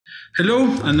Hello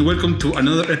and welcome to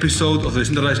another episode of the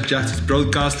Decentralized Justice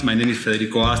broadcast. My name is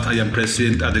Federico Ast. I am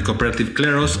president at the Cooperative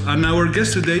Kleros, and our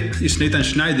guest today is Nathan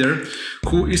Schneider,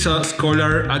 who is a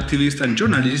scholar, activist, and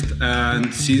journalist.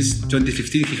 And since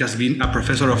 2015, he has been a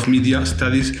professor of media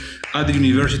studies at the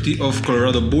University of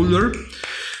Colorado Boulder.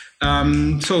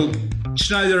 So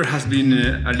Schneider has been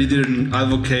a leading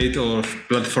advocate of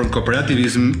platform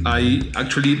cooperativism. I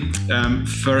actually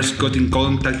first got in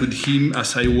contact with him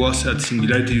as I was at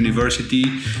Singularity University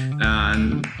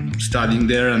and studying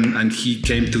there, and he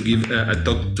came to give a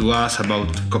talk to us about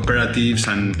cooperatives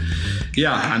and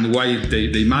why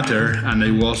they matter. And I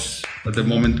was at the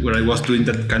moment where I was doing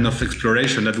that kind of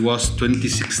exploration. That was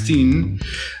 2016.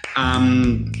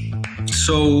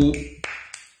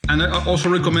 And I also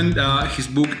recommend his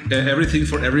book, Everything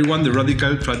for Everyone, The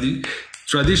Radical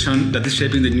Tradition That is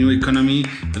Shaping the New Economy,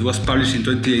 that was published in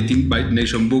 2018 by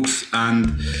Nation Books.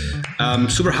 And I'm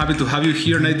super happy to have you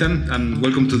here, Nathan, and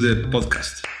welcome to the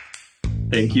podcast.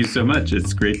 Thank you so much.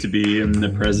 It's great to be in the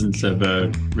presence of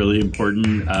a really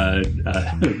important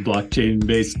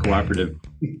blockchain-based cooperative.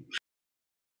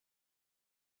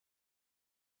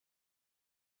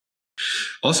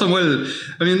 Awesome. Well,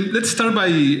 let's start by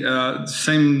the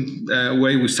same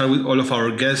way we start with all of our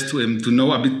guests to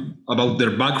know a bit about their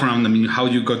background. How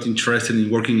you got interested in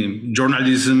working in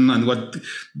journalism and what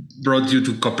brought you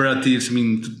to cooperatives.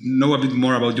 To know a bit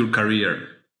more about your career.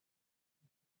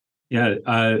 Yeah.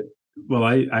 Well,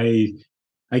 I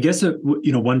guess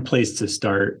one place to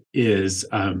start is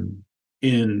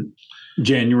in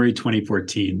January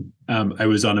 2014. I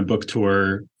was on a book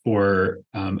tour for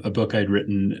a book I'd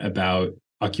written about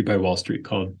Occupy Wall Street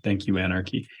called Thank You,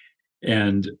 Anarchy.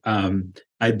 And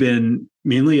I'd been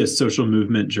mainly a social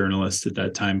movement journalist at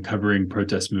that time, covering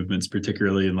protest movements,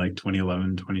 particularly in like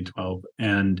 2011, 2012.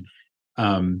 And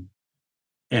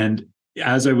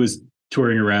as I was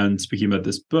touring around speaking about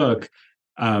this book,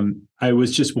 I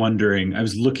was just wondering, I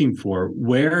was looking for,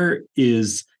 where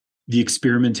is the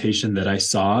experimentation that I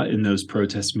saw in those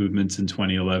protest movements in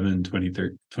 2011,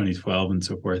 2012, and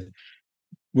so forth?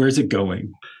 Where is it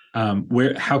going?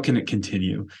 How can it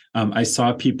continue? I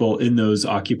saw people in those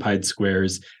occupied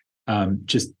squares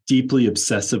just deeply,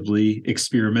 obsessively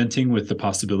experimenting with the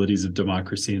possibilities of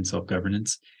democracy and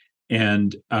self-governance.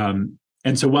 And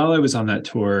so while I was on that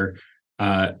tour,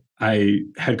 I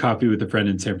had coffee with a friend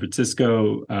in San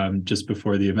Francisco just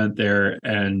before the event there,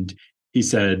 and he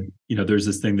said, there's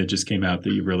this thing that just came out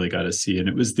that you really got to see, and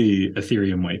it was the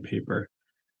Ethereum white paper.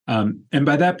 And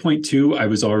by that point, too, I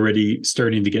was already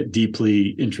starting to get deeply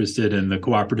interested in the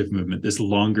cooperative movement, this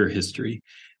longer history.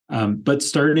 But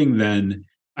starting then,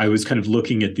 I was kind of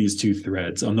looking at these two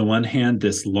threads. On the one hand,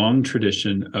 this long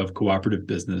tradition of cooperative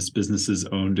businesses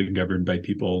owned and governed by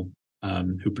people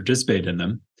who participate in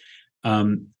them.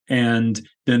 And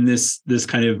then this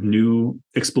kind of new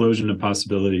explosion of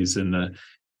possibilities in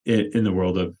the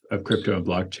world of crypto and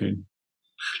blockchain.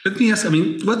 Let me ask,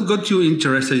 what got you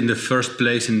interested in the first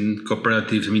place in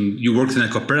cooperatives? You worked in a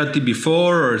cooperative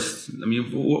before, or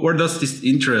where does this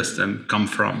interest come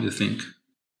from, you think?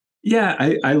 Yeah,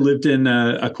 I lived in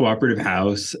a cooperative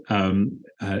house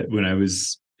when I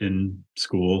was in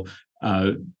school.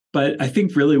 But I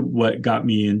think really what got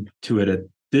me into it at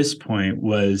this point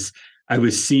was I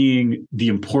was seeing the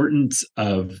importance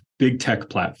of big tech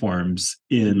platforms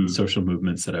in social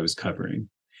movements that I was covering.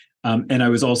 And I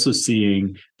was also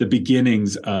seeing the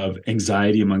beginnings of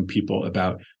anxiety among people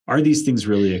about, are these things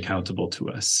really accountable to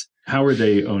us? How are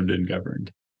they owned and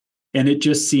governed? And it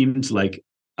just seemed like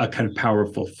a kind of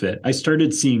powerful fit. I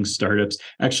started seeing startups.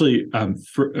 Actually,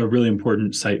 for a really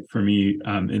important site for me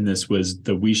in this was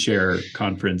the WeShare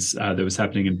conference that was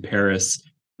happening in Paris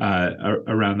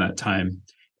around that time.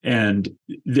 And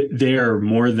there,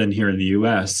 more than here in the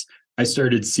US, I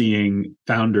started seeing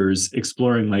founders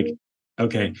exploring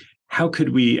okay, how could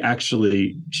we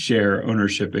actually share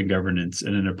ownership and governance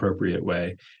in an appropriate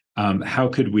way? How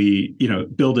could we,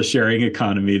 build a sharing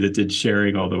economy that did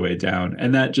sharing all the way down?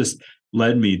 And that just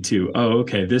led me to,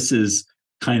 okay, this is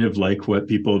kind of like what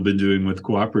people have been doing with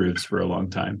cooperatives for a long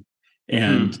time.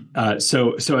 And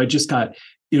so I just got,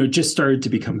 it just started to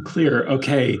become clear,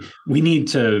 okay, we need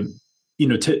to,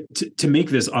 to make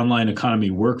this online economy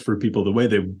work for people the way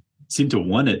they seem to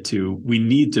want it to, we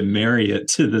need to marry it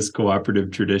to this cooperative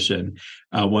tradition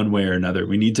one way or another.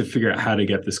 We need to figure out how to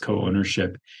get this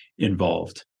co-ownership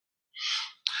involved.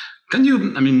 Can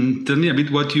you, tell me a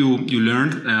bit what you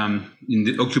learned in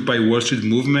the Occupy Wall Street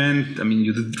movement?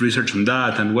 You did research on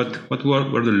that, and what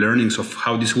were the learnings of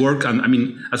how this worked? And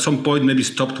at some point maybe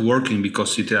stopped working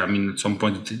because it, at some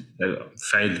point it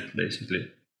failed,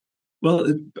 basically. Well,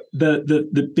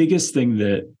 the biggest thing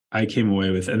that I came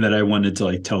away with, and that I wanted to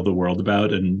like tell the world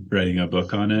about, and writing a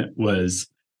book on it, was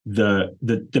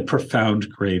the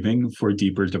profound craving for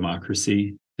deeper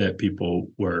democracy that people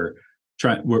were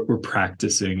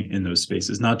practicing in those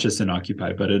spaces, not just in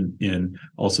Occupy, but in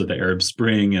also the Arab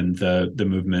Spring and the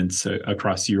movements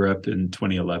across Europe in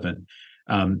 2011.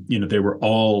 They were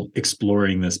all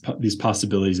exploring these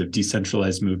possibilities of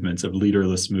decentralized movements, of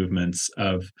leaderless movements,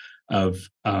 of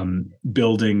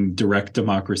building direct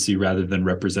democracy rather than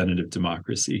representative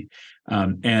democracy.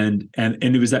 And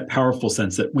it was that powerful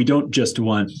sense that we don't just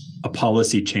want a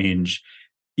policy change,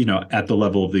 at the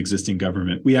level of the existing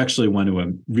government. We actually want to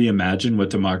reimagine what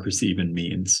democracy even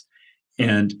means.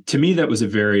 And to me, that was a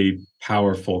very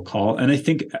powerful call, and I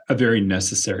think a very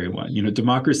necessary one.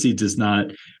 Democracy does not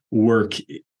work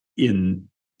when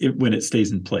it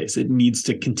stays in place. It needs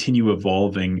to continue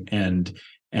evolving and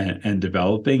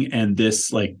developing. And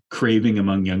this like craving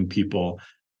among young people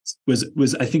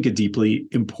was I think a deeply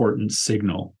important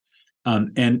signal.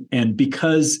 And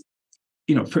because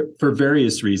for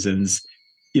various reasons,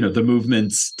 the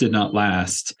movements did not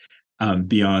last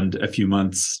beyond a few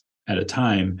months at a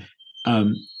time.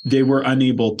 They were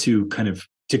unable to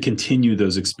continue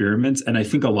those experiments. And I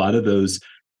think a lot of those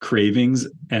cravings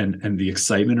and the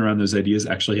excitement around those ideas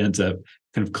actually ends up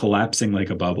kind of collapsing like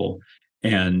a bubble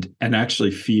and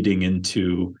actually feeding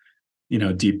into,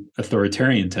 deep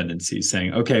authoritarian tendencies,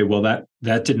 saying, okay, well,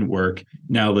 that didn't work.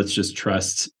 Now let's just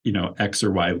trust, X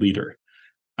or Y leader.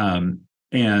 One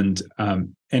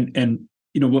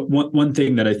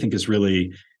thing that I think is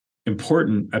really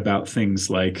important about things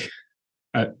like,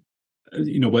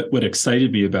 what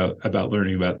excited me about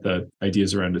learning about the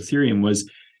ideas around Ethereum was,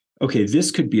 okay,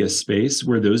 this could be a space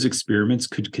where those experiments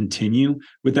could continue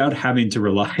without having to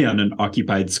rely on an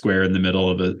occupied square in the middle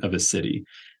of a city.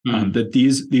 Mm-hmm. That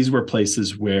these were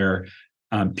places where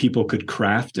people could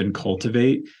craft and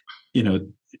cultivate,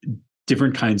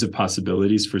 different kinds of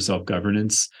possibilities for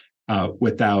self-governance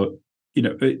without,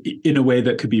 in a way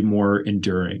that could be more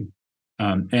enduring.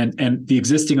 And the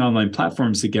existing online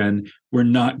platforms, again, were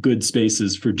not good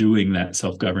spaces for doing that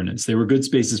self-governance. They were good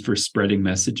spaces for spreading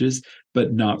messages,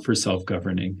 but not for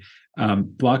self-governing.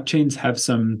 Blockchains have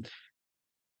some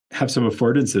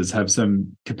affordances, have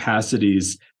some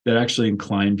capacities that actually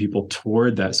incline people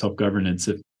toward that self-governance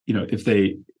if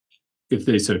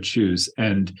they so choose.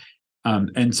 And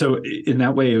so in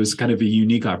that way, it was kind of a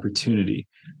unique opportunity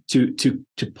to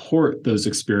port those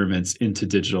experiments into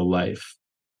digital life.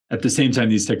 At the same time,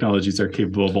 these technologies are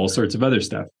capable of all sorts of other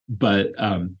stuff, but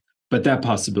that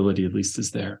possibility at least is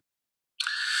there.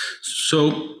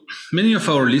 So many of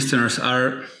our listeners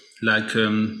are like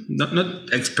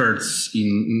not experts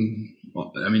in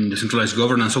decentralized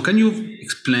governance. So can you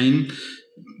explain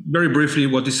very briefly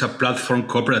what is a platform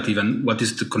cooperative and what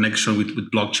is the connection with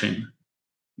blockchain?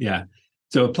 Yeah.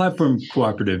 So a platform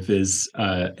cooperative is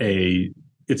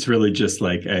it's really just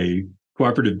like a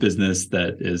cooperative business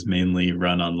that is mainly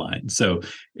run online. So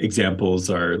examples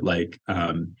are like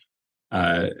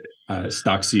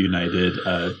S2.E9,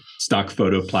 a stock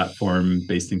photo platform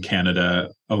based in Canada,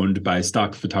 owned by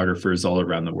stock photographers all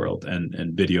around the world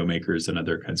and video makers and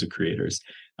other kinds of creators.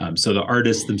 So the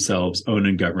artists themselves own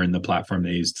and govern the platform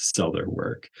they use to sell their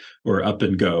work. Or Up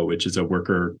and Go, which is a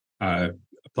worker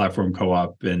platform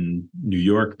co-op in New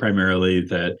York primarily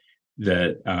that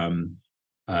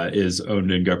is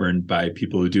owned and governed by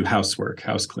people who do housework,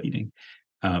 house cleaning.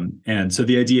 And so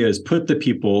the idea is put the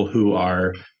people who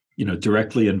are,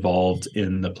 directly involved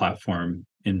in the platform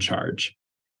in charge.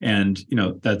 And,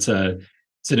 it's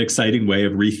an exciting way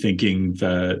of rethinking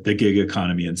the gig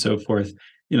economy and so forth.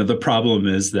 The problem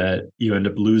is that you end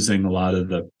up losing a lot of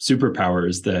the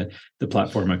superpowers that the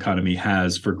platform economy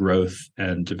has for growth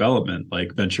and development,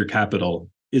 like venture capital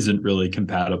isn't really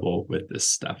compatible with this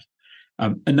stuff.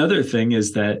 Another thing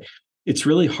is that it's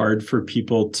really hard for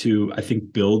people to, I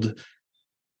think, build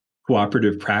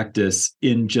cooperative practice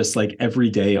in just like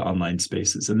everyday online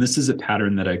spaces. And this is a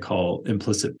pattern that I call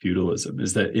implicit feudalism,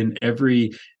 is that in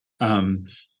every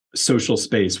social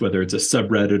space, whether it's a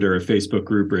subreddit or a Facebook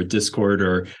group or a Discord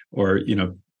or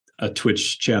a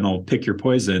Twitch channel, pick your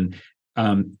poison,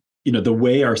 the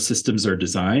way our systems are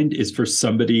designed is for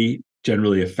somebody,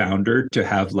 generally a founder, to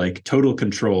have like total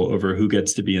control over who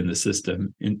gets to be in the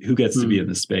system and who gets to be in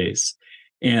the space.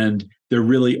 And there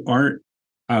really aren't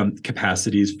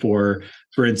capacities for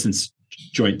instance,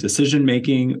 joint decision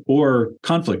making or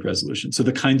conflict resolution. So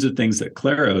the kinds of things that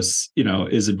Kleros,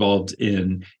 is involved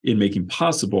in making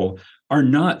possible are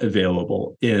not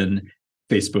available in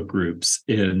Facebook groups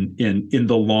in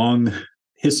the long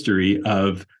history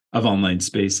of online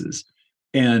spaces.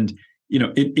 And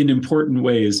in important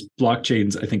ways,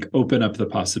 blockchains, I think, open up the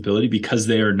possibility because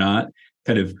they are not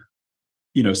kind of,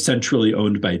 centrally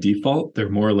owned by default. They're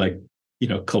more like,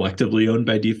 collectively owned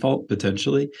by default,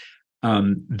 potentially.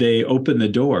 They open the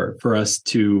door for us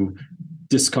to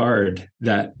discard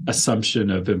that assumption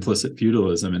of implicit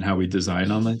feudalism in how we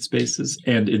design online spaces,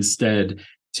 and instead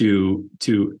to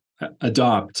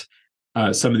adopt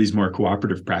some of these more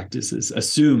cooperative practices.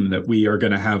 Assume that we are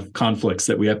going to have conflicts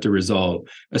that we have to resolve.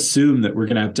 Assume that we're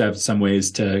going to have some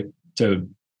ways to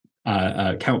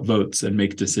count votes and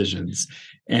make decisions.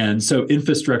 And so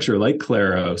infrastructure like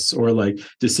Kleros or like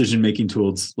decision-making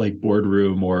tools like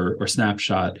Boardroom or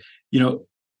Snapshot,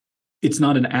 it's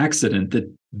not an accident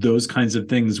that those kinds of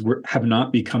things have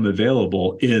not become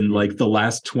available in like the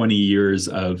last 20 years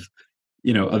of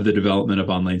the development of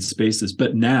online spaces.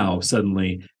 But now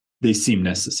suddenly they seem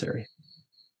necessary.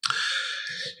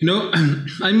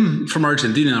 I'm from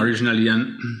Argentina originally,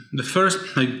 and the first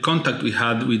contact I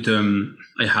had with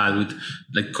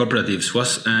cooperatives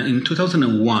was in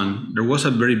 2001. There was a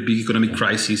very big economic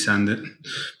crisis, and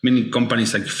many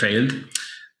companies failed.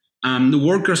 The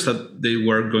workers that they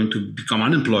were going to become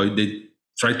unemployed, they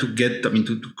tried to get,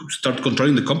 to start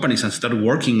controlling the companies and start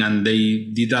working, and they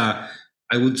did I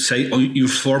would say,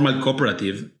 informal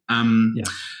cooperative.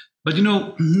 But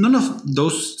none of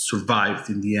those survived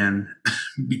in the end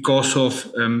because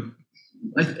of,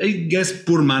 I guess,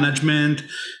 poor management.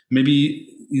 Maybe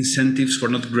incentives were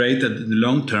not great in the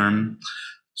long term.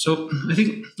 So I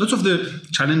think lots of the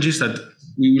challenges that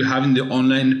we will have in the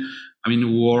online,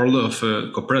 world of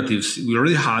cooperatives, we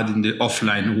already had in the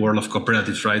offline world of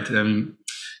cooperatives, right?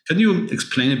 Can you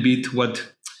explain a bit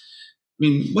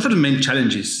what are the main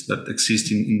challenges that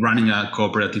exist in running a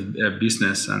cooperative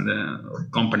business and or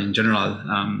company in general?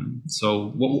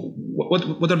 So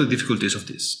what are the difficulties of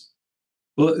this?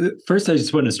 Well, first, I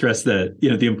just want to stress that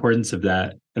the importance of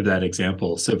that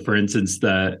example. So, for instance,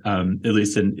 at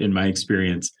least in my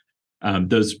experience,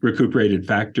 those recuperated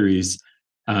factories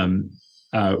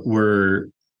were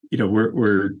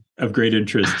of great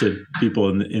interest to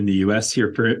people in the U.S.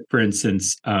 here. For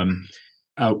instance,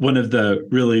 one of the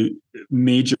really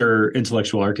major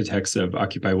intellectual architects of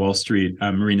Occupy Wall Street,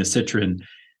 Marina Citrin,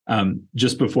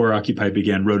 just before Occupy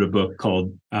began, wrote a book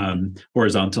called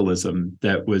Horizontalism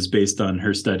that was based on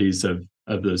her studies of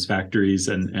those factories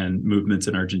and movements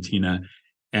in Argentina,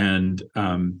 and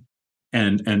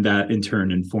that in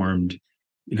turn informed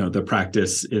the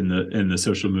practice in the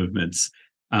social movements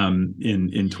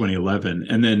in 2011,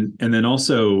 and then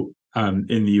also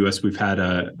in the U.S. we've had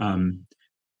a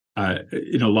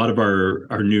lot of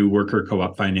our new worker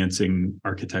co-op financing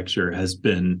architecture has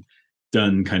been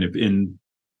done kind of in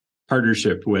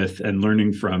partnership with and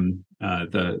learning from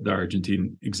the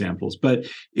Argentine examples. But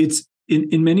it's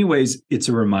in many ways, it's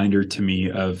a reminder to me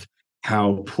of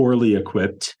how poorly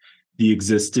equipped the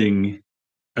existing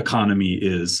economy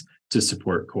is to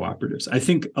support cooperatives. I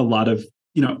think a lot of,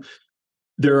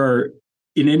 there are,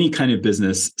 in any kind of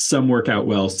business, some work out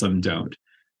well, some don't.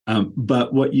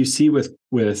 But what you see with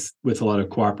a lot of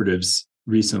cooperatives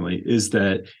recently is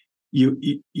that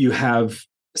you have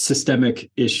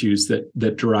systemic issues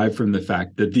that derive from the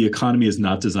fact that the economy is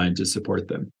not designed to support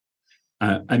them.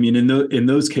 In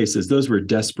those cases, those were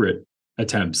desperate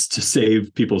attempts to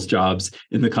save people's jobs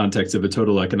in the context of a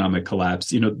total economic collapse.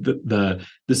 The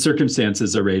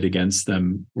circumstances arrayed against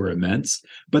them were immense.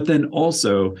 But then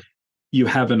also, you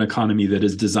have an economy that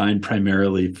is designed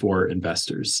primarily for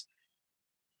investors.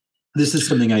 This is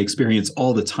something I experience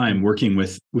all the time working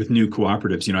with new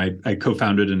cooperatives. I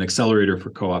co-founded an accelerator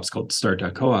for co-ops called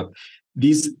start.coop.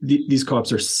 These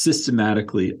co-ops are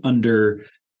systematically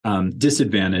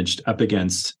disadvantaged up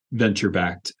against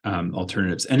venture-backed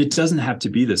alternatives. And it doesn't have to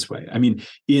be this way.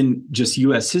 In just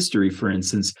US history, for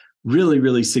instance, really,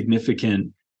 really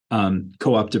significant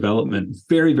co-op development,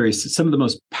 very, very, some of the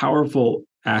most powerful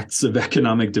acts of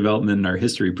economic development in our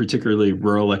history, particularly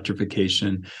rural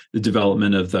electrification, the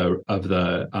development of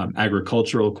the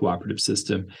agricultural cooperative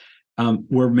system,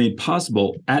 were made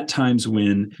possible at times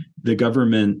when the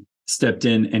government stepped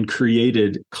in and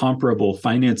created comparable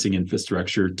financing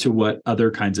infrastructure to what other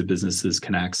kinds of businesses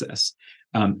can access.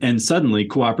 And suddenly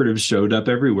cooperatives showed up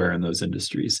everywhere in those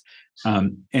industries.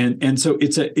 And so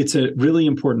it's a really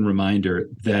important reminder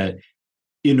that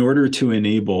in order to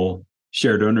enable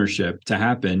shared ownership to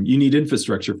happen, you need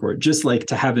infrastructure for it. Just like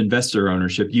to have investor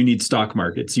ownership, you need stock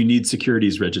markets, you need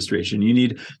securities registration, you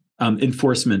need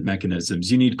enforcement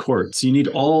mechanisms, you need courts, you need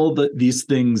all these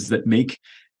things that make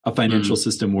a financial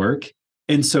system work.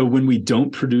 And so when we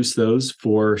don't produce those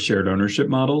for shared ownership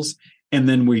models, and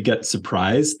then we get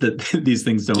surprised that these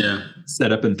things don't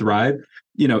set up and thrive.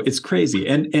 It's crazy,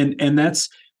 and that's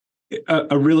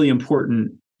a really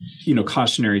important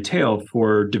cautionary tale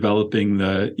for developing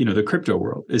the crypto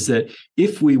world, is that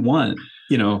if we want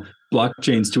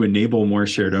blockchains to enable more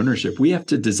shared ownership, we have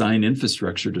to design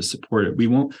infrastructure to support it.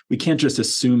 We can't just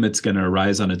assume it's going to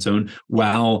arise on its own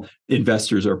while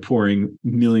investors are pouring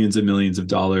millions and millions of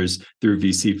dollars through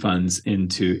VC funds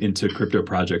into crypto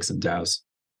projects and DAOs.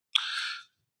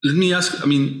 Let me ask,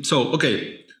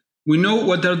 we know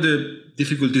what are the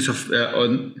difficulties of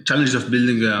challenges of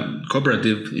building a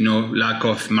cooperative, lack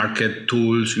of market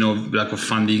tools, lack of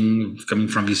funding coming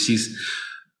from VCs.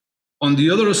 On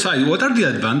the other side, what are the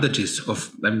advantages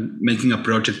of making a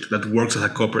project that works as a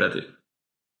cooperative?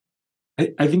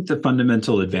 I think the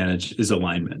fundamental advantage is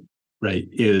alignment, right?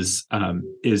 Is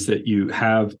that you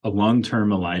have a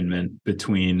long-term alignment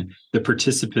between the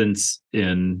participants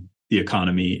in the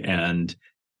economy and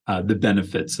the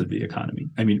benefits of the economy.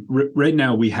 Right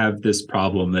now we have this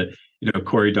problem that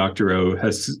Cory Doctorow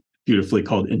has beautifully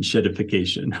called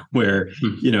enshedification, where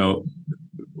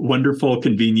wonderful,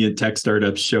 convenient tech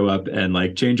startups show up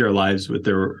and change our lives with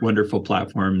their wonderful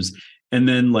platforms, and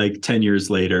then 10 years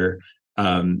later,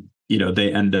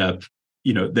 they end up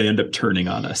turning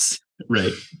on us,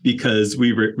 right? Because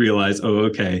we realize,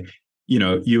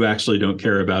 you actually don't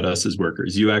care about us as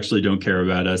workers. You actually don't care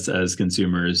about us as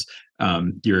consumers.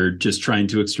 You're just trying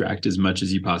to extract as much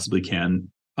as you possibly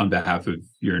can on behalf of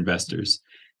your investors.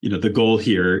 The goal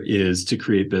here is to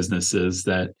create businesses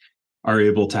that are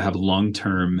able to have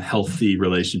long-term, healthy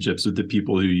relationships with the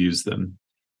people who use them.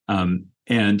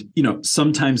 And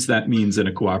sometimes that means in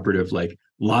a cooperative,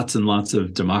 lots and lots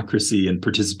of democracy and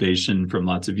participation from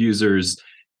lots of users.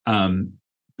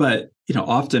 But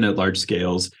often at large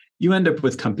scales, you end up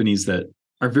with companies that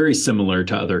are very similar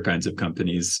to other kinds of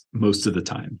companies most of the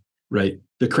time, right?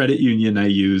 The credit union I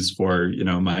use for,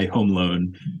 my home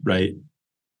loan, right,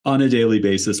 on a daily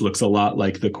basis looks a lot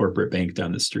like the corporate bank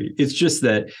down the street. It's just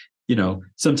that,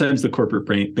 sometimes the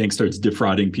corporate bank starts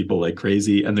defrauding people like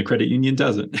crazy, and the credit union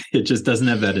doesn't. It just doesn't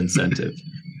have that incentive.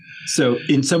 So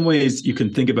in some ways, you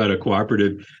can think about a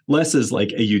cooperative less as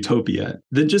a utopia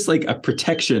than just a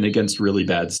protection against really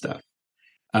bad stuff.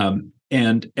 And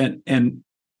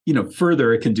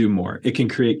further, it can do more. It can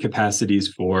create capacities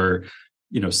for,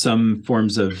 some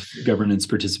forms of governance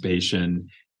participation.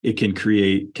 It can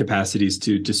create capacities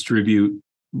to distribute,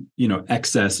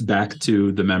 excess back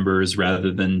to the members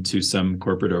rather than to some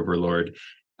corporate overlord.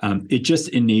 It just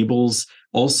enables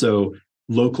also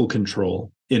local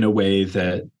control in a way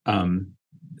that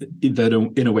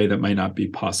might not be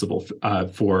possible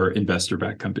for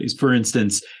investor-backed companies. For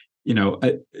instance,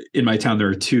 in my town, there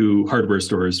are two hardware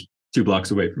stores 2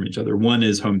 blocks away from each other. One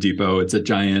is Home Depot. It's a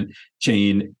giant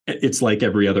chain. It's like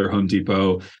every other Home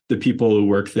Depot. The people who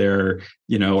work there,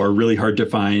 are really hard to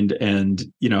find. And,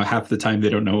 half the time they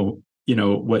don't know, they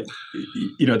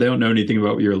don't know anything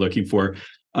about what you're looking for.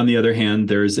 On the other hand,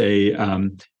 there's a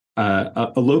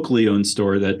locally owned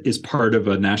store that is part of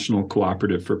a national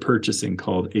cooperative for purchasing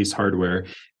called Ace Hardware.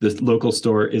 The local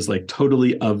store is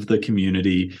totally of the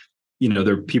community.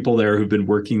 There are people there who've been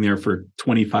working there for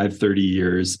 25, 30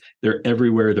 years. They're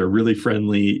everywhere. They're really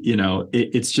friendly.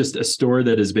 It's just a store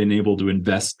that has been able to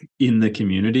invest in the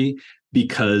community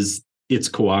because its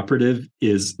cooperative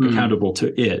is accountable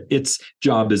to it. Its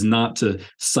job is not to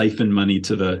siphon money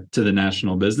to the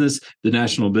national business. The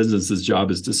national business's job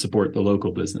is to support the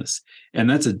local business. And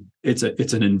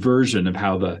it's an inversion of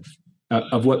how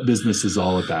of what business is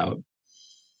all about.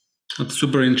 That's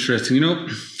super interesting.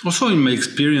 Also in my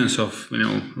experience of,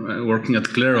 working at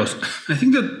Kleros, I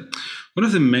think that one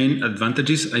of the main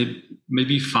advantages I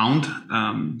maybe found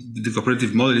the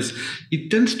cooperative model is it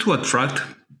tends to attract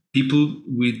people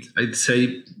with, I'd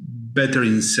say, better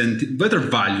incentive, better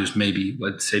values, maybe,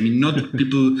 let's say. Not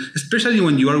people, especially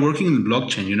when you are working in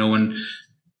blockchain, when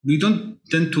we don't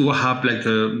tend to have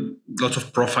lots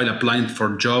of profile applying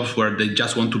for jobs where they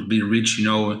just want to be rich,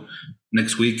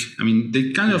 next week.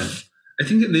 They kind of, I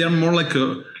think they are more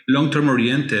long-term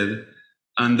oriented.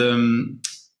 And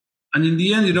in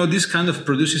the end, this kind of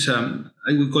produces, I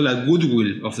would call a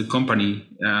goodwill of the company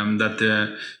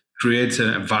that creates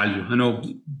a value. I know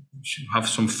you should have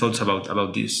some thoughts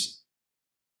about this.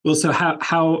 Well, so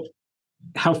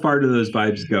how far do those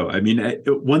vibes go?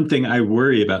 One thing I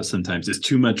worry about sometimes is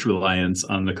too much reliance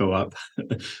on the co-op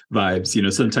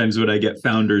vibes. Sometimes when I get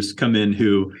founders come in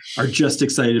who are just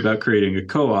excited about creating a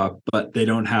co-op, but they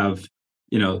don't have,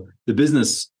 the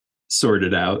business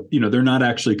sorted out, they're not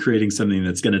actually creating something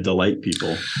that's going to delight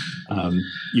people.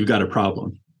 You've got a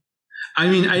problem.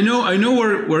 I know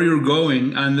where you're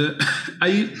going, and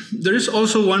there is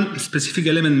also one specific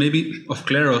element maybe of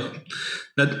Kleros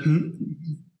that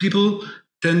people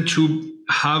tend to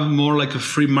have more like a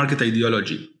free market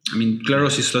ideology. I mean,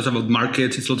 Kleros is lots about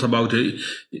markets, it's lots about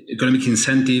economic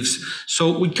incentives.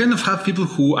 So we kind of have people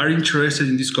who are interested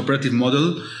in this cooperative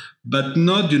model, but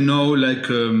not, like,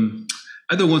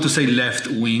 I don't want to say left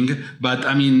wing, but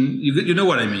I mean, you know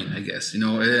what I mean, I guess.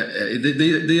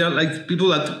 They are like people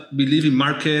that believe in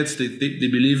markets, they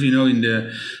believe, in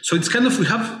the, so it's kind of, we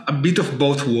have a bit of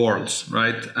both worlds,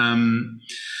 right? And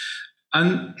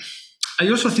I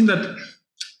also think that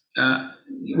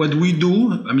what we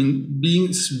do, I mean,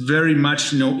 being very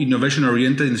much, innovation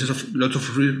oriented in the sense of lots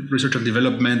of research and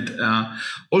development,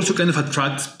 also kind of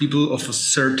attracts people of a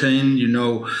certain,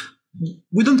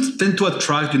 we don't tend to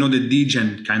attract, the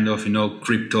degen kind of,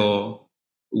 crypto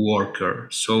worker.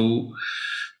 So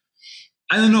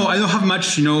I don't know. I don't have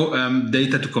much,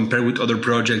 data to compare with other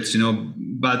projects,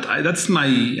 but that's my,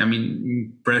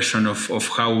 impression of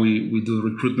how we do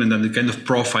recruitment and the kind of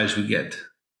profiles we get.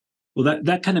 Well,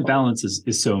 that kind of balance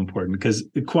is so important, because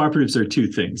the cooperatives are two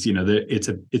things.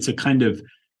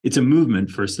 It's a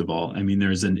movement, first of all. I mean,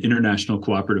 there's an international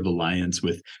cooperative alliance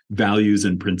with values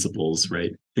and principles,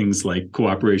 right? Things like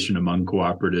cooperation among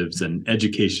cooperatives and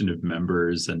education of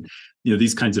members and,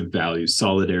 these kinds of values,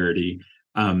 solidarity.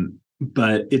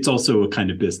 But it's also a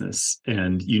kind of business,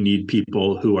 and you need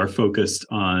people who are focused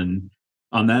on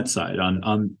that side,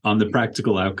 on the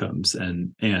practical outcomes,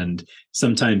 and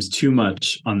sometimes too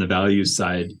much on the values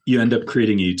side. You end up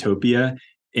creating a utopia,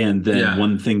 and then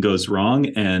one thing goes wrong,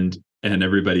 and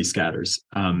everybody scatters.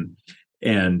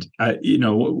 And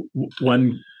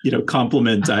one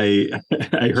compliment I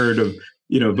heard of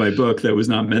my book that was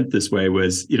not meant this way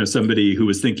was somebody who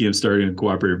was thinking of starting a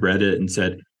cooperative Reddit and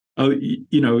said, "Oh,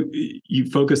 you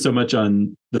focus so much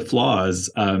on the flaws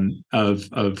of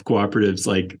cooperatives.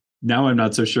 Like, now I'm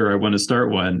not so sure I want to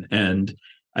start one." And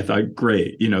I thought,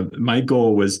 great. My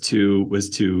goal was to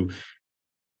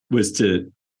put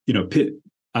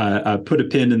a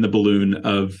pin in the balloon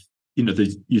of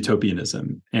the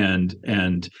utopianism,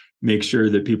 and make sure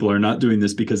that people are not doing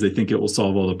this because they think it will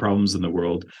solve all the problems in the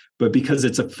world, but because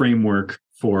it's a framework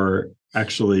for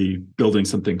actually building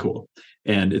something cool.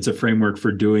 And it's a framework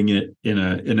for doing it in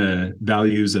a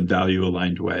values and value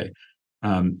aligned way.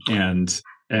 And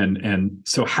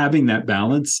so having that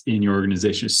balance in your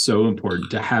organization is so important,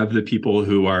 to have the people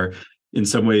who are in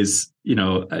some ways,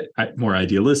 more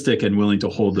idealistic and willing to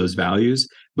hold those values,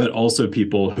 but also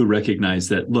people who recognize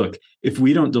that, look, if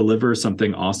we don't deliver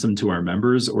something awesome to our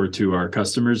members or to our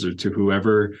customers or to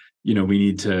whoever, we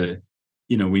need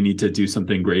to do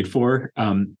something great for,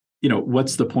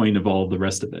 what's the point of all the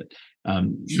rest of it?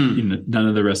 None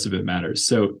of the rest of it matters.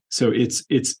 So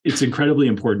it's incredibly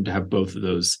important to have both of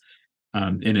those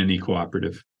in any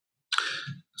cooperative.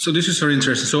 So this is very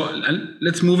interesting. So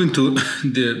let's move into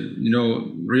the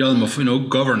realm of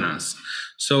governance.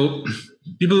 So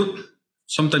people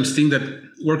sometimes think that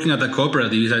working at a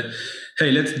cooperative is like,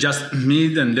 hey, let's just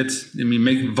meet and let's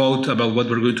make vote about what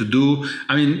we're going to do.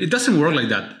 I mean, it doesn't work like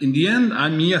that. In the end,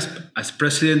 me as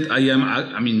president, I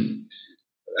am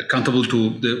accountable to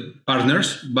the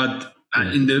partners, but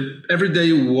in the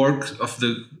everyday work of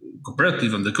the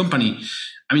cooperative and the company,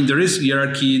 there is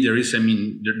hierarchy. There is,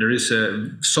 there is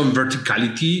some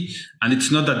verticality, and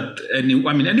it's not that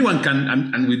anyone can,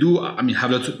 and we do,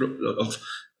 have lots of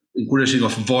encouraging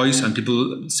of voice and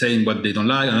people saying what they don't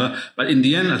like. But in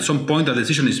the end, at some point, a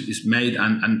decision is made,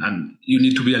 and you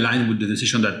need to be aligned with the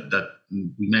decision that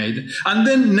we made. And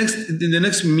then in the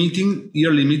next meeting,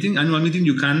 yearly meeting, annual meeting,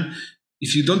 you can,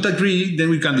 if you don't agree, then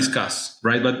we can discuss,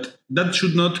 right? But that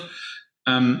should not,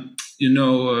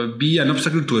 be an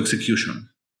obstacle to execution.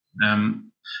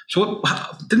 So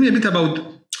tell me a bit about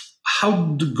how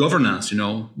do governance,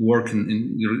 work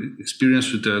in your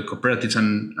experience with the cooperatives,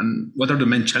 and what are the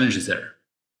main challenges there?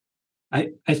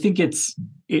 I think it's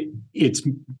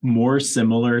more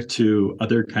similar to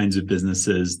other kinds of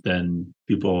businesses than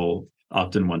people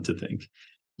often want to think,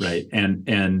 right?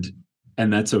 And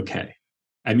that's okay.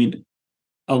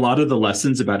 A lot of the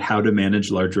lessons about how to manage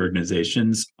large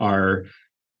organizations are,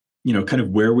 kind of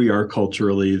where we are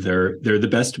culturally. They're the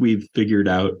best we've figured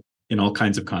out in all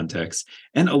kinds of contexts.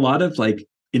 And a lot of like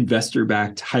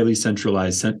investor-backed, highly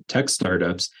centralized tech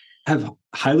startups have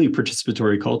highly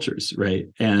participatory cultures, right?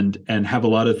 And have a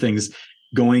lot of things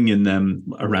going in them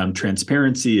around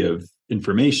transparency of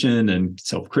information and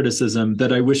self-criticism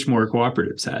that I wish more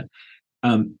cooperatives had.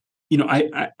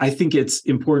 I think it's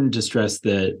important to stress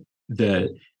that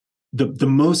the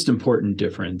most important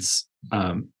difference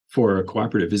for a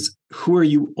cooperative is, who are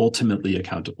you ultimately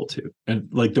accountable to? And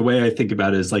like the way I think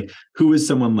about it is like, who is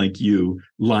someone like you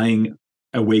lying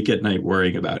awake at night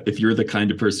worrying about? If you're the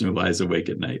kind of person who lies awake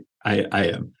at night, I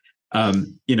am.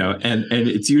 And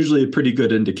it's usually a pretty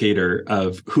good indicator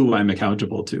of who I'm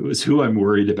accountable to, is who I'm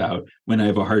worried about when I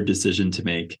have a hard decision to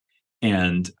make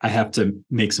and I have to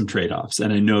make some trade-offs.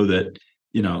 And I know that,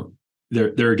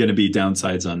 there are going to be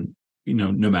downsides on,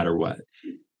 no matter what.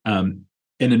 An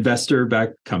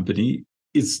investor-backed company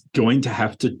is going to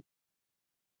have to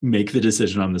make the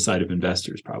decision on the side of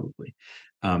investors, probably.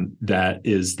 That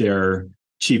is their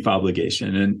chief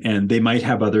obligation. And they might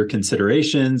have other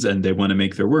considerations, and they want to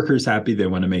make their workers happy. They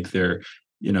want to make their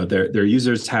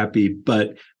users happy.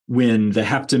 But when they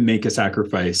have to make a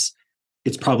sacrifice,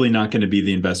 it's probably not going to be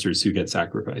the investors who get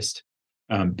sacrificed,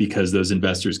 because those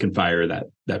investors can fire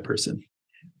that person.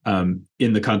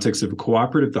 In the context of a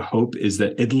cooperative, the hope is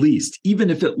that at least, even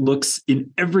if it looks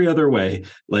in every other way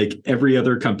like every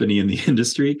other company in the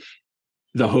industry,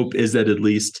 the hope is that at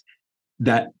least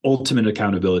that ultimate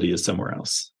accountability is somewhere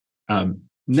else.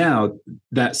 Now,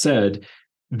 that said,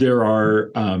 there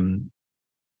are,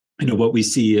 what we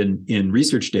see in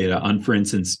research data on, for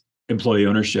instance, employee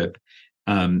ownership.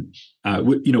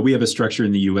 We have a structure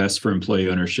in the U.S. for employee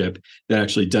ownership that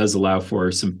actually does allow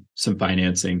for some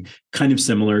financing, kind of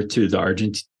similar to the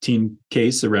Argentine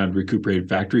case around recuperated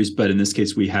factories. But in this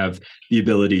case, we have the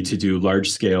ability to do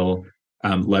large-scale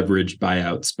leverage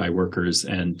buyouts by workers,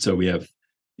 and so we have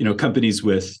companies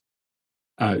with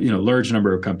large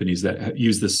number of companies that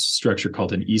use this structure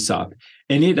called an ESOP,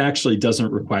 and it actually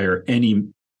doesn't require any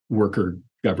worker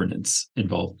governance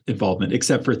involvement,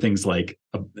 except for things like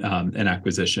an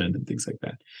acquisition and things like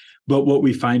that. But what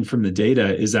we find from the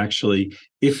data is actually,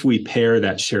 if we pair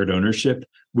that shared ownership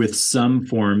with some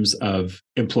forms of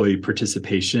employee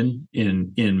participation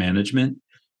in management,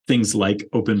 things like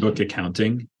open book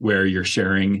accounting, where you're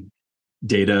sharing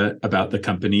data about the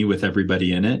company with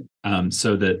everybody in it,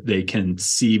 so that they can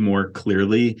see more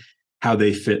clearly how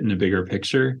they fit in a bigger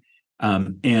picture,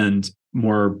 and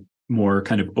more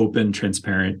kind of open,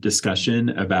 transparent discussion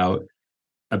about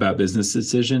business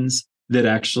decisions, that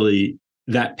actually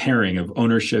that pairing of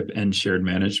ownership and shared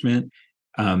management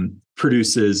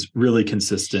produces really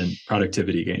consistent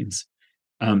productivity gains.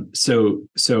 So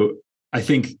I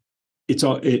think it's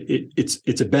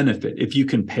a benefit if you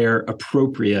can pair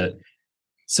appropriate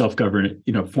self-governance,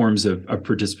 forms of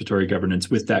participatory governance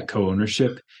with that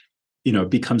co-ownership. It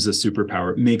becomes a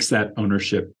superpower. It makes that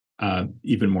ownership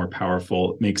even more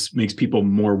powerful. Makes people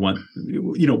more want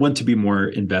to be more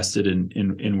invested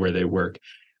in where they work.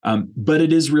 But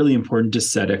it is really important to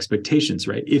set expectations,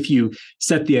 right? If you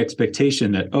set the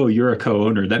expectation that, oh, you're a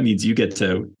co-owner, that means you get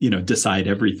to decide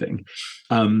everything.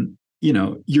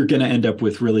 You're going to end up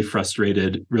with really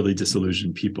frustrated, really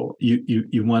disillusioned people.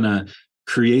 You want to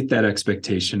create that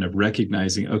expectation of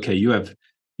recognizing, okay, you have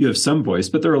some voice,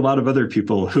 but there are a lot of other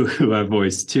people who have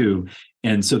voice too,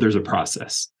 and so there's a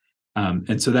process.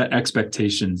 And so that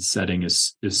expectation setting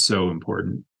is so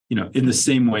important. In the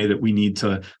same way that we need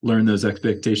to learn those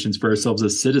expectations for ourselves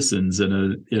as citizens in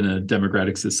a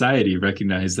democratic society,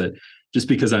 recognize that just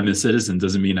because I'm a citizen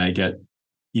doesn't mean I get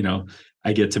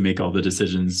to make all the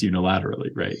decisions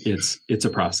unilaterally, right? It's a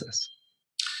process.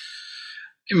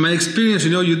 In my experience,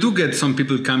 you do get some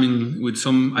people coming with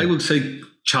some, I would say,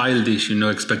 childish,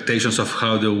 expectations of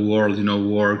how the world,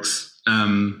 works.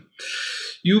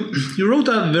 You wrote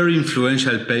a very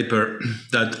influential paper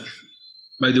that,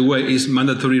 by the way, is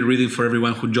mandatory reading for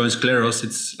everyone who joins Kleros.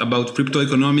 It's about crypto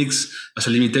economics as a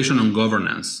limitation on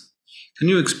governance. Can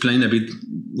you explain a bit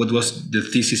what was the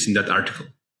thesis in that article?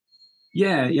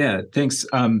 Yeah, thanks.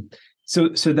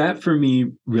 So that for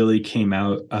me really came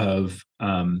out of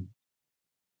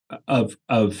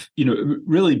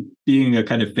really being a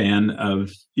kind of fan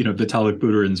of Vitalik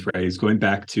Buterin's phrase, going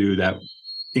back to that,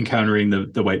 encountering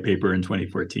the white paper in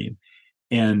 2014,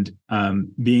 and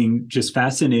being just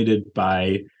fascinated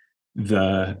by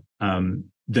the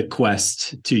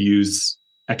quest to use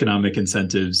economic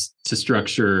incentives to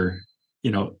structure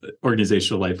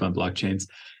organizational life on blockchains,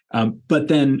 but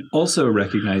then also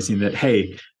recognizing that,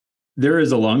 hey, there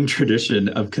is a long tradition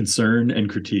of concern and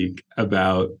critique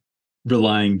about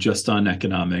relying just on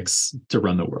economics to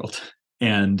run the world.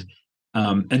 And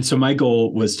so my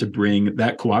goal was to bring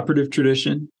that cooperative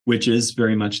tradition, which is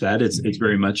very much that. It's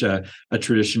very much a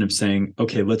tradition of saying,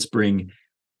 okay, let's bring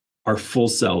our full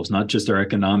selves, not just our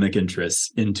economic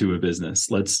interests, into a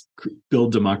business. Let's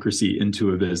build democracy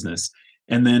into a business.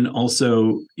 And then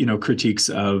also, critiques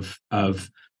of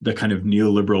the kind of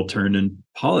neoliberal turn in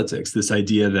politics, this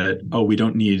idea that, oh, we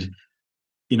don't need,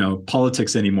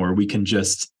 politics anymore. We can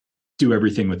just do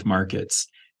everything with markets.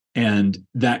 And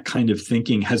that kind of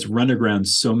thinking has run aground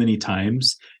so many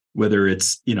times, whether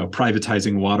it's,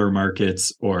 privatizing water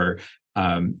markets or,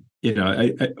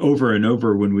 over and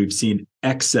over, when we've seen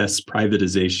excess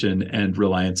privatization and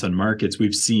reliance on markets,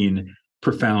 we've seen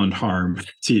profound harm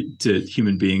to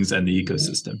human beings and the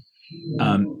ecosystem.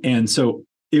 And so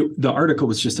the article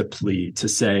was just a plea to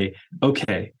say,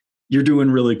 okay, you're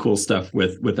doing really cool stuff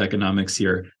with economics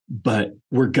here, but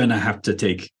we're gonna have to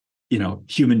take,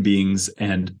 human beings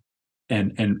and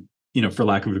for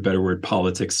lack of a better word,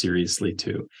 politics seriously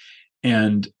too.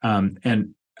 And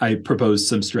I proposed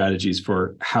some strategies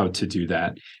for how to do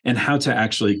that and how to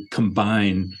actually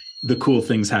combine the cool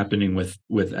things happening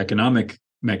with economic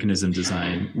mechanism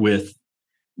design with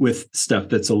stuff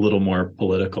that's a little more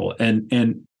political. And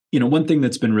one thing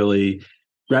that's been really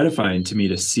gratifying to me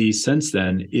to see since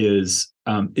then is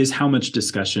how much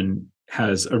discussion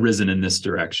has arisen in this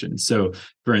direction. So,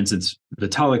 for instance,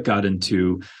 Vitalik got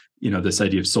into this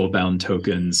idea of soul-bound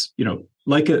tokens.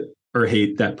 Like it or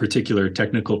hate that particular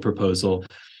technical proposal,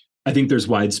 I think there's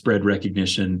widespread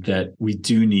recognition that we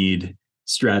do need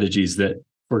strategies that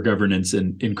for governance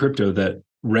in crypto that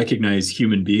recognize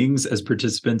human beings as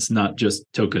participants, not just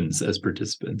tokens as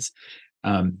participants.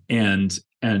 And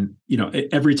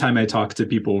every time I talk to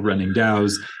people running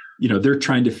DAOs, they're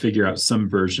trying to figure out some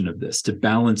version of this to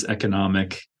balance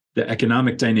the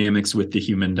economic dynamics with the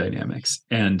human dynamics.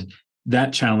 And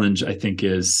that challenge, I think,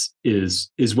 is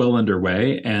well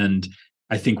underway. And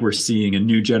I think we're seeing a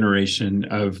new generation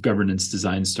of governance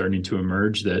design starting to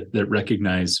emerge that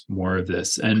recognize more of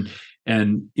this. And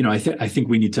I think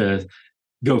we need to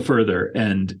go further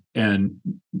and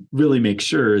really make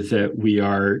sure that we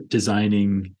are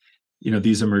designing,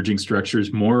 these emerging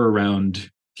structures more around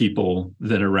people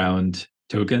than around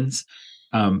tokens.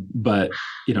 But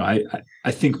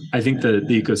I think the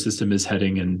ecosystem is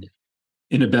heading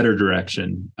in a better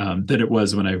direction than it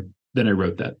was when I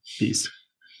wrote that piece.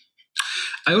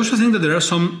 I also think that there are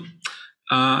some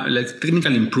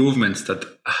technical improvements that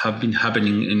have been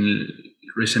happening in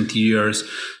recent years.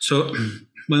 So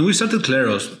when we started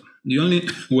Kleros, the only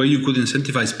way you could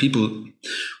incentivize people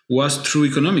was through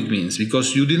economic means,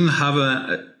 because you didn't have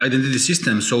an identity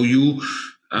system. So you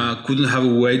couldn't have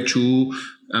a way to,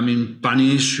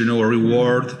 punish, or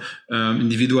reward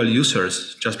individual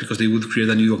users just because they would create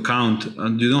a new account.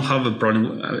 And you don't have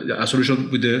a solution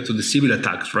to the civil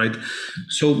attacks, right?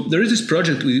 So there is this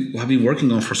project we have been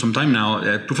working on for some time now,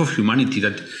 Proof of Humanity,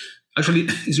 that actually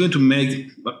is going to make,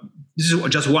 this is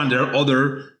just one, there are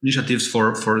other initiatives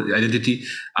for identity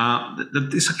that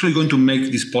is actually going to make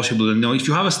this possible. And now if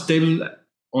you have a stable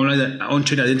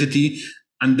on-chain identity,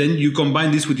 and then you combine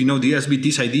this with, the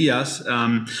SBT's ideas,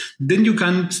 then you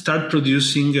can start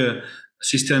producing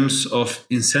systems of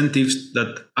incentives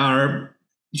that are,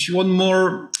 if you want,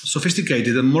 more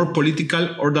sophisticated and more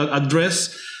political, or that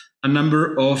address a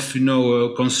number of,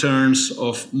 concerns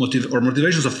of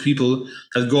motivations of people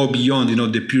that go beyond,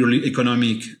 the purely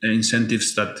economic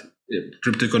incentives that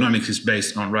crypto economics is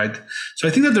based on, right? So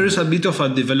I think that there is a bit of a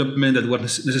development that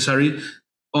was necessary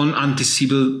on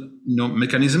anti-civil,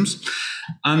 mechanisms.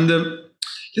 And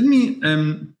let me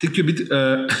take you a bit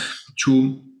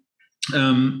to.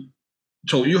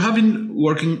 So you have been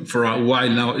working for a while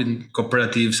now in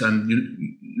cooperatives, and you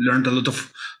learned a lot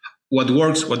of what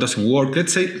works, what doesn't work.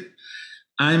 Let's say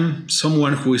I'm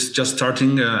someone who is just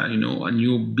starting, a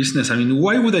new business.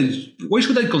 Why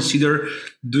should I consider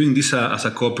doing this as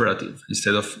a cooperative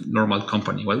instead of normal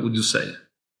company? What would you say?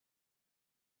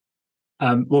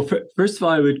 Well, first of all,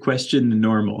 I would question the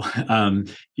normal.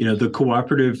 The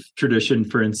cooperative tradition,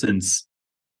 for instance,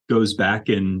 goes back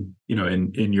in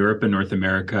Europe and North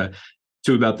America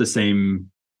to about the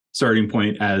same starting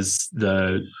point as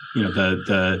the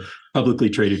publicly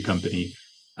traded company.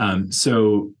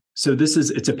 So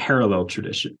it's a parallel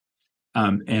tradition,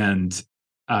 and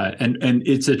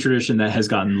it's a tradition that has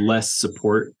gotten less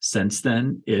support since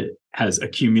then. It has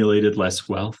accumulated less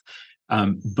wealth,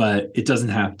 but it doesn't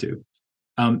have to.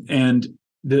 And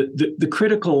the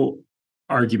critical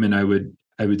argument I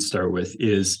would start with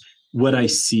is what I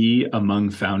see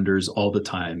among founders all the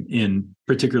time, in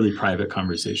particularly private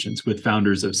conversations with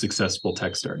founders of successful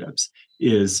tech startups,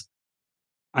 is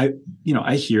I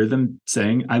hear them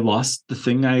saying, I lost the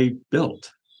thing I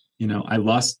built. I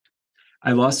lost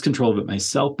control of it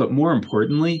myself, but more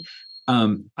importantly,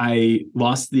 I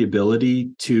lost the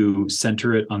ability to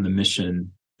center it on the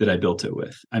mission that I built it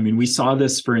with. We saw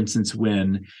this, for instance,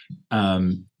 when,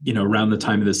 around the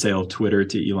time of the sale of Twitter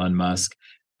to Elon Musk,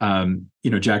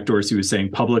 Jack Dorsey was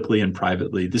saying publicly and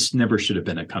privately, this never should have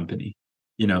been a company.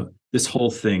 This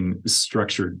whole thing is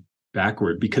structured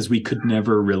backward because we could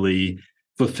never really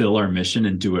fulfill our mission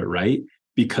and do it right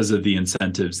because of the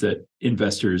incentives that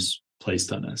investors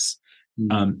placed on us.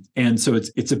 And so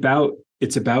it's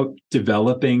about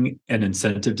developing an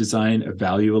incentive design, a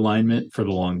value alignment for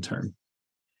the long term.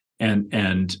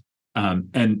 And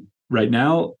right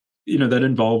now, that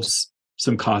involves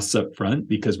some costs up front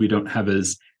because we don't have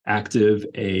as active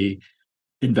a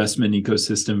investment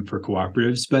ecosystem for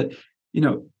cooperatives. But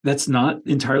that's not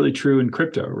entirely true in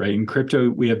crypto, right? In crypto,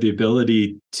 we have the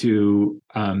ability to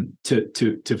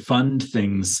fund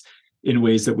things in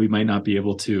ways that we might not be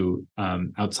able to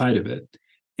outside of it,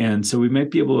 and so we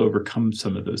might be able to overcome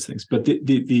some of those things. But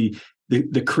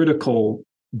the critical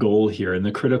goal here and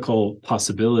the critical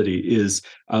possibility is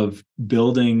of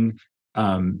building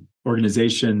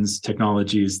organizations,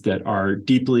 technologies that are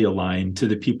deeply aligned to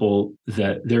the people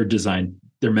that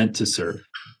they're meant to serve.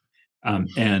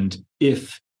 And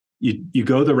if you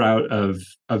go the route of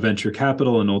venture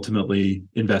capital and ultimately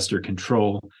investor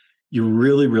control, you're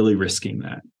really, really risking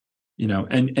that,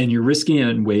 and you're risking it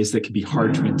in ways that can be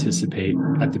hard to anticipate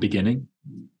at the beginning,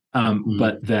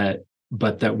 but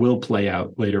that will play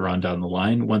out later on down the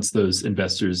line once those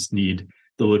investors need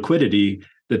the liquidity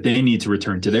that they need to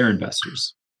return to their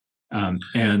investors.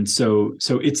 And so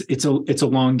it's a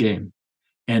long game.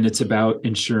 And it's about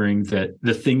ensuring that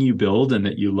the thing you build and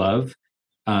that you love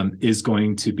is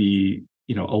going to be,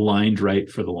 aligned right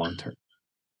for the long term.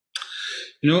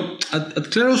 At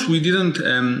Kleros, we didn't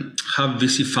have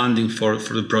VC funding for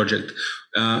the project.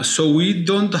 So we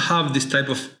don't have this type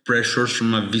of pressures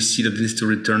from a VC that needs to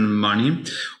return money.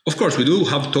 Of course, we do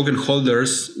have token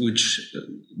holders which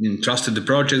trusted the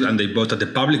project and they bought at the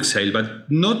public sale,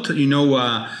 but not,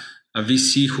 a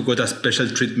VC who got a special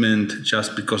treatment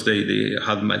just because they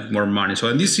had more money. So,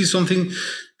 and this is something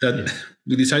that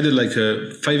we decided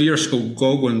 5 years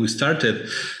ago when we started.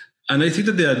 And I think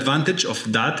that the advantage of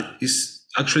that is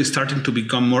actually starting to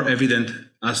become more evident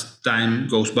as time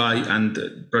goes by and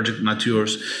the project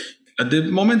matures. At the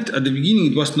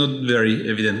beginning, it was not very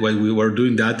evident why we were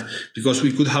doing that because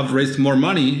we could have raised more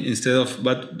money instead of,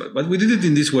 but we did it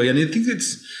in this way. And I think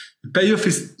the payoff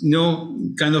is,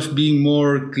 kind of being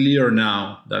more clear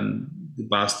now than the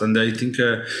past. And I think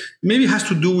maybe it has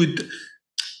to do with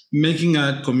making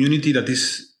a community that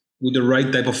is with the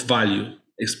right type of value,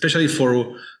 especially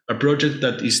for a project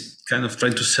that is kind of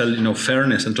trying to sell,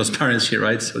 fairness and transparency,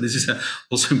 right? So this is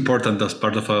also important as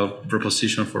part of a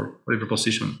proposition for a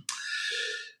proposition.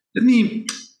 Let me,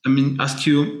 ask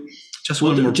you just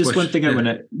one more question. One thing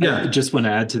I just want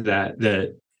to add to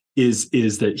that is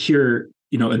that here,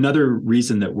 another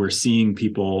reason that we're seeing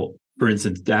people, for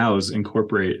instance, DAOs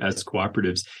incorporate as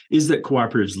cooperatives is that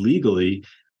cooperatives legally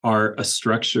are a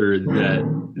structure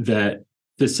that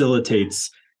facilitates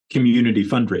community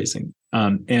fundraising.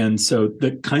 And so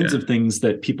the kinds of things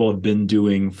that people have been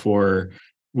doing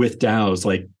with DAOs,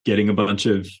 like getting a bunch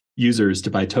of users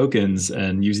to buy tokens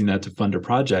and using that to fund a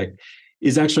project,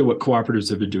 is actually what cooperatives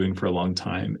have been doing for a long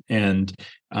time. And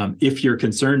if you're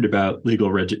concerned about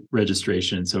legal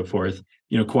registration and so forth,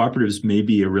 cooperatives may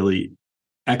be a really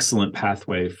excellent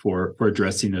pathway for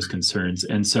addressing those concerns.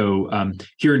 And so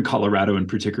here in Colorado, in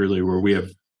particularly, where we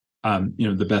have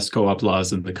the best co-op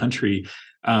laws in the country,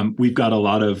 we've got a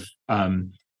lot of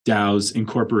DAOs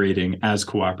incorporating as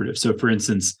cooperatives. So, for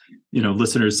instance,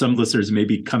 some listeners may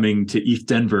be coming to ETH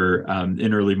Denver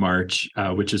in early March,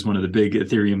 which is one of the big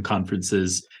Ethereum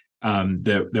conferences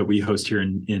that we host here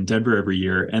in Denver every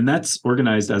year, and that's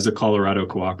organized as a Colorado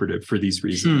cooperative for these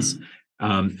reasons,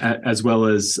 as well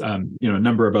as a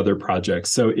number of other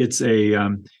projects. So it's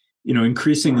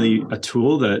increasingly a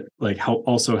tool that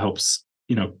also helps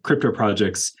crypto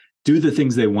projects do the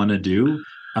things they want to do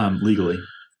legally.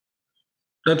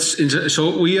 That's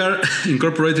so we are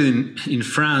incorporated in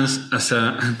France as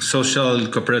a social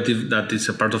cooperative that is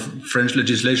a part of French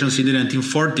legislation in the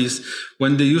 1940s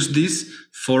when they used this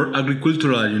for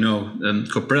agricultural,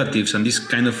 cooperatives, and this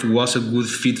kind of was a good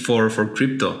fit for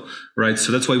crypto, right?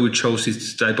 So that's why we chose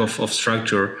this type of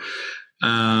structure.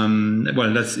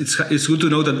 It's good to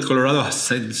know that Colorado has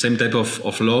the same type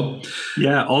of law.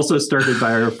 Yeah, also started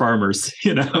by our farmers,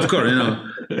 Of course,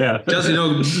 Yeah. Just,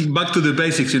 back to the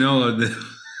basics,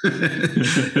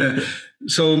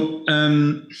 So,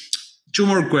 two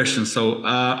more questions. So,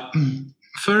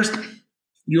 first,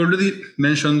 you already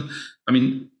mentioned,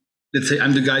 let's say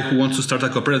I'm the guy who wants to start a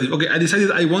cooperative. Okay, I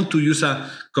decided I want to use a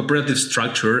cooperative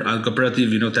structure, a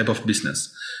cooperative, type of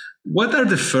business. What are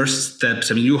the first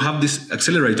steps? You have this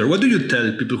accelerator. What do you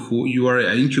tell people who you are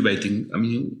incubating?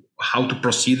 How to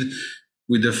proceed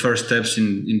with the first steps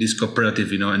in this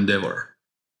cooperative, endeavor?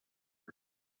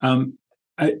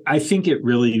 I think it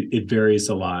varies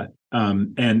a lot.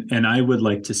 And I would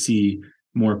like to see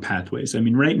more pathways. I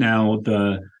mean, right now,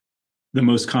 the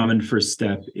most common first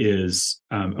step is,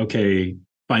 okay,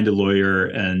 find a lawyer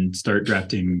and start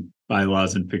drafting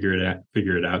bylaws and figure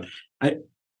it out.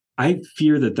 I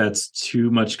fear that that's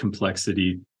too much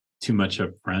complexity, too much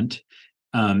upfront.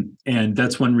 And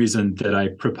that's one reason that I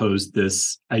proposed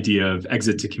this idea of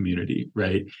exit to community,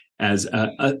 right? As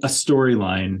a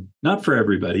storyline, not for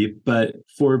everybody, but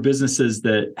for businesses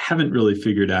that haven't really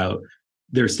figured out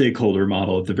their stakeholder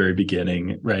model at the very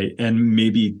beginning, right? And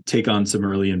maybe take on some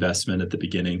early investment at the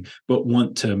beginning, but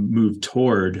want to move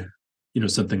toward,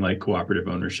 something like cooperative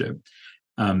ownership.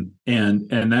 And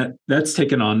that's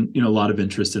taken on, a lot of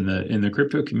interest in the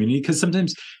crypto community, because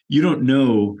sometimes you don't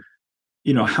know,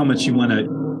 how much you want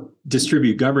to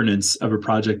distribute governance of a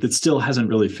project that still hasn't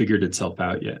really figured itself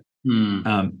out yet.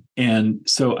 And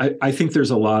so I think there's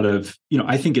a lot of,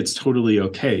 I think it's totally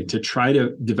okay to try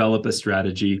to develop a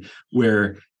strategy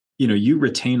where, you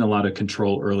retain a lot of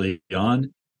control early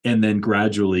on and then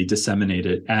gradually disseminate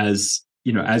it as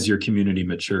your community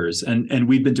matures. And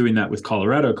we've been doing that with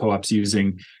Colorado co-ops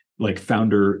using like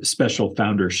special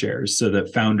founder shares, so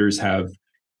that founders have,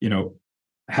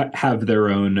 have their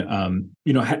own,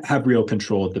 have real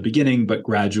control at the beginning, but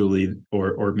gradually,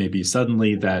 or maybe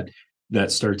suddenly that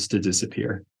starts to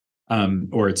disappear,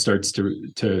 or it starts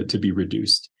to be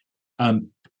reduced.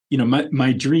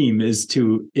 My dream is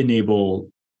to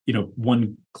enable,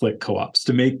 one-click co-ops,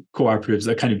 to make cooperatives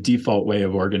a kind of default way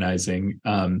of organizing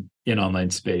in online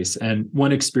space. And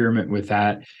one experiment with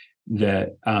that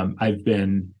I've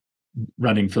been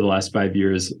running for the last 5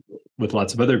 years with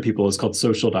lots of other people is called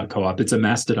social.coop. It's a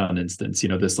Mastedon instance,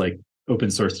 this like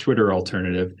open source Twitter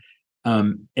alternative.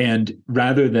 And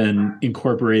rather than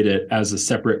incorporate it as a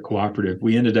separate cooperative,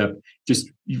 we ended up just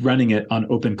running it on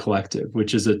Open Collective,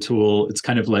 which is a tool. It's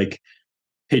kind of like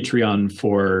Patreon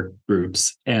for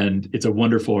groups, and it's a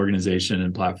wonderful organization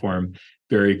and platform,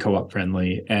 very co-op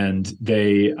friendly, and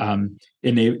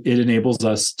it enables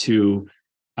us to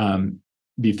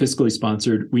be fiscally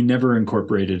sponsored. We never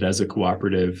incorporated as a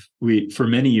cooperative. For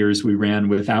many years we ran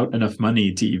without enough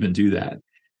money to even do that.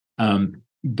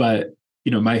 But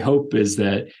my hope is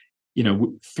that,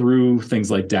 through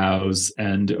things like DAOs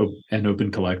and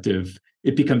Open Collective,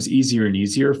 it becomes easier and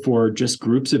easier for just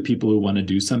groups of people who want to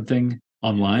do something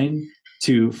online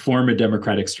to form a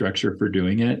democratic structure for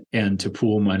doing it, and to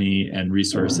pool money and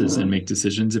resources and make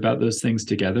decisions about those things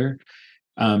together.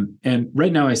 And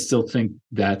right now, I still think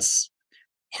that's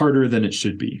harder than it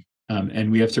should be.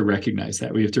 And we have to recognize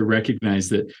that. We have to recognize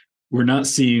that we're not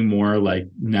seeing more like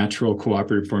natural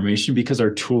cooperative formation because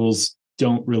our tools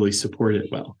don't really support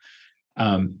it well.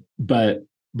 But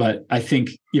I think,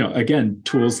 again,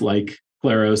 tools like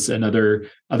Kleros and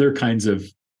other kinds of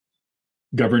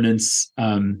governance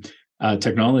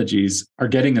technologies are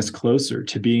getting us closer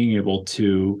to being able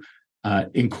to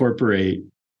incorporate,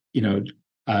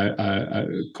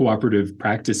 cooperative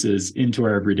practices into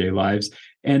our everyday lives.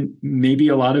 And maybe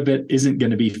a lot of it isn't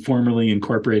going to be formally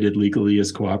incorporated legally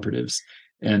as cooperatives.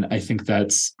 And I think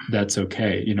that's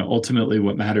okay. Ultimately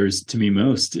what matters to me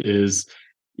most is,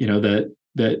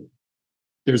 that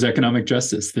there's economic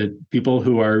justice, that people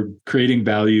who are creating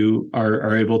value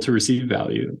are able to receive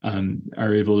value,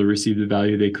 are able to receive the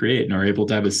value they create, and are able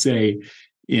to have a say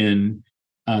in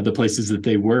the places that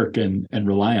they work and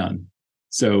rely on.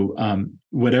 So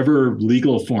whatever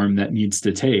legal form that needs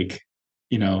to take,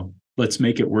 let's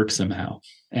make it work somehow.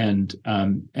 And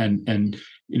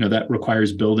that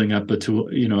requires building up a tool,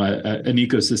 an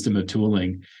ecosystem of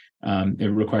tooling.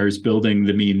 It requires building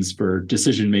the means for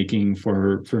decision making,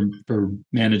 for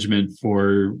management,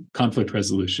 for conflict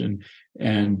resolution,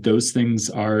 and those things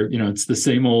are, it's the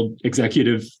same old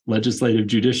executive, legislative,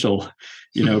 judicial,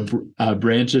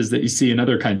 branches that you see in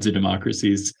other kinds of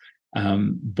democracies.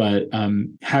 But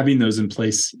having those in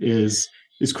place is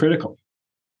critical.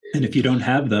 And if you don't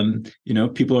have them,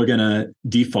 people are going to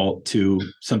default to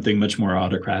something much more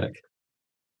autocratic.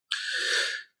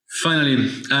 Finally,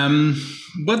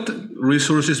 what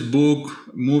resources, book,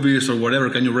 movies, or whatever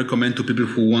can you recommend to people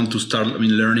who want to start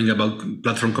learning about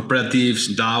platform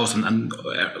cooperatives, DAOs, and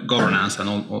governance and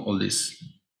all this?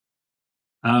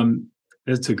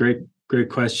 That's a great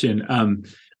question.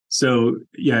 So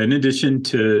yeah, in addition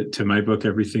to my book,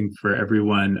 Everything for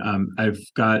Everyone, I've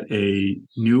got a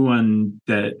new one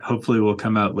that hopefully will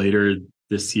come out later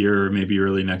this year or maybe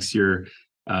early next year,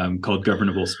 called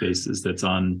Governable Spaces, that's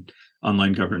on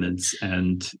online governance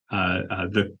and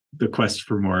the quest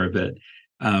for more of it.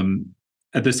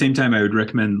 At the same time, I would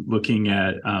recommend looking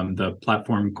at the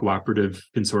Platform Cooperative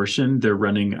Consortion. They're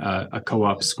running a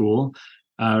co-op school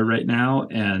right now,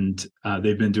 and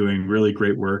they've been doing really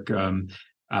great work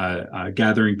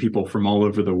gathering people from all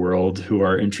over the world who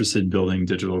are interested in building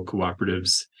digital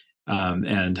cooperatives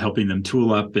and helping them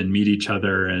tool up and meet each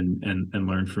other and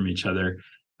learn from each other.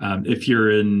 If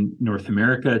you're in North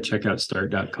America, check out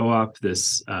start.coop,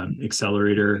 this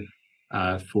accelerator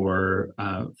for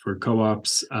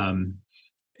co-ops.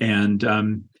 And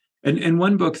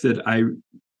one book that I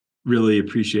really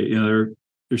appreciate,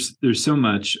 there's so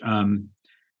much.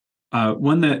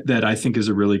 One that I think is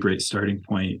a really great starting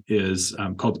point is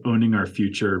called Owning Our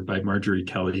Future by Marjorie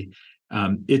Kelly.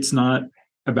 It's not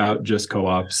about just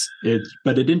co-ops,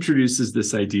 but it introduces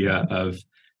this idea of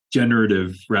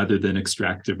generative rather than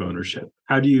extractive ownership.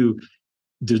 How do you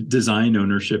design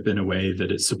ownership in a way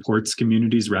that it supports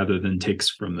communities rather than takes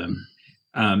from them?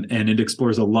 And it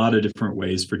explores a lot of different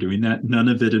ways for doing that. None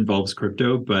of it involves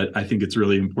crypto, but I think it's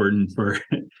really important for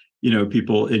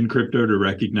people in crypto to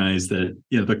recognize that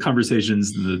the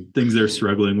conversations and the things they're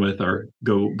struggling with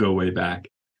go way back.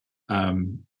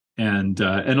 And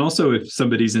also, if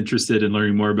somebody's interested in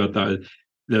learning more about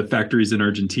the factories in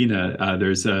Argentina,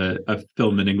 there's a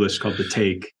film in English called The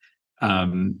Take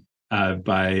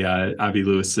by Avi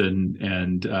Lewis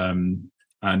and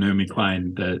Naomi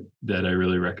Klein that I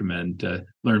really recommend to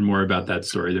learn more about that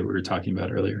story that we were talking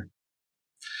about earlier.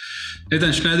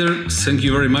 Nathan Schneider, thank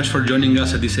you very much for joining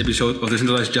us at this episode of the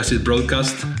Decentralized Justice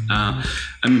Broadcast.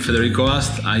 I'm Federico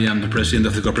Ast. I am the president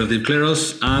of the Cooperative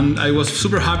Kleros, and I was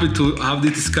super happy to have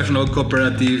this discussion about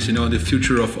cooperatives, the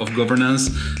future of governance,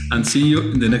 and see you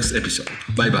in the next episode.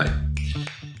 Bye-bye.